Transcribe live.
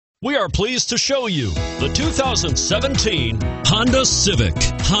We are pleased to show you the 2017 Honda Civic.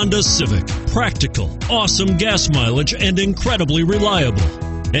 Honda Civic. Practical, awesome gas mileage, and incredibly reliable.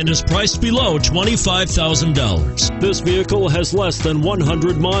 And is priced below $25,000. This vehicle has less than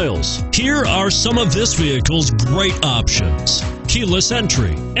 100 miles. Here are some of this vehicle's great options: keyless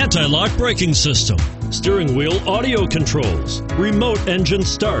entry, anti-lock braking system, steering wheel audio controls, remote engine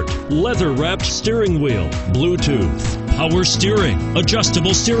start, leather-wrapped steering wheel, Bluetooth, power steering,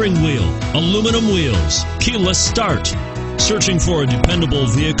 adjustable steering wheel, aluminum wheels, keyless start. Searching for a dependable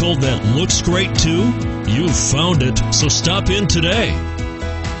vehicle that looks great too? You've found it, so stop in today.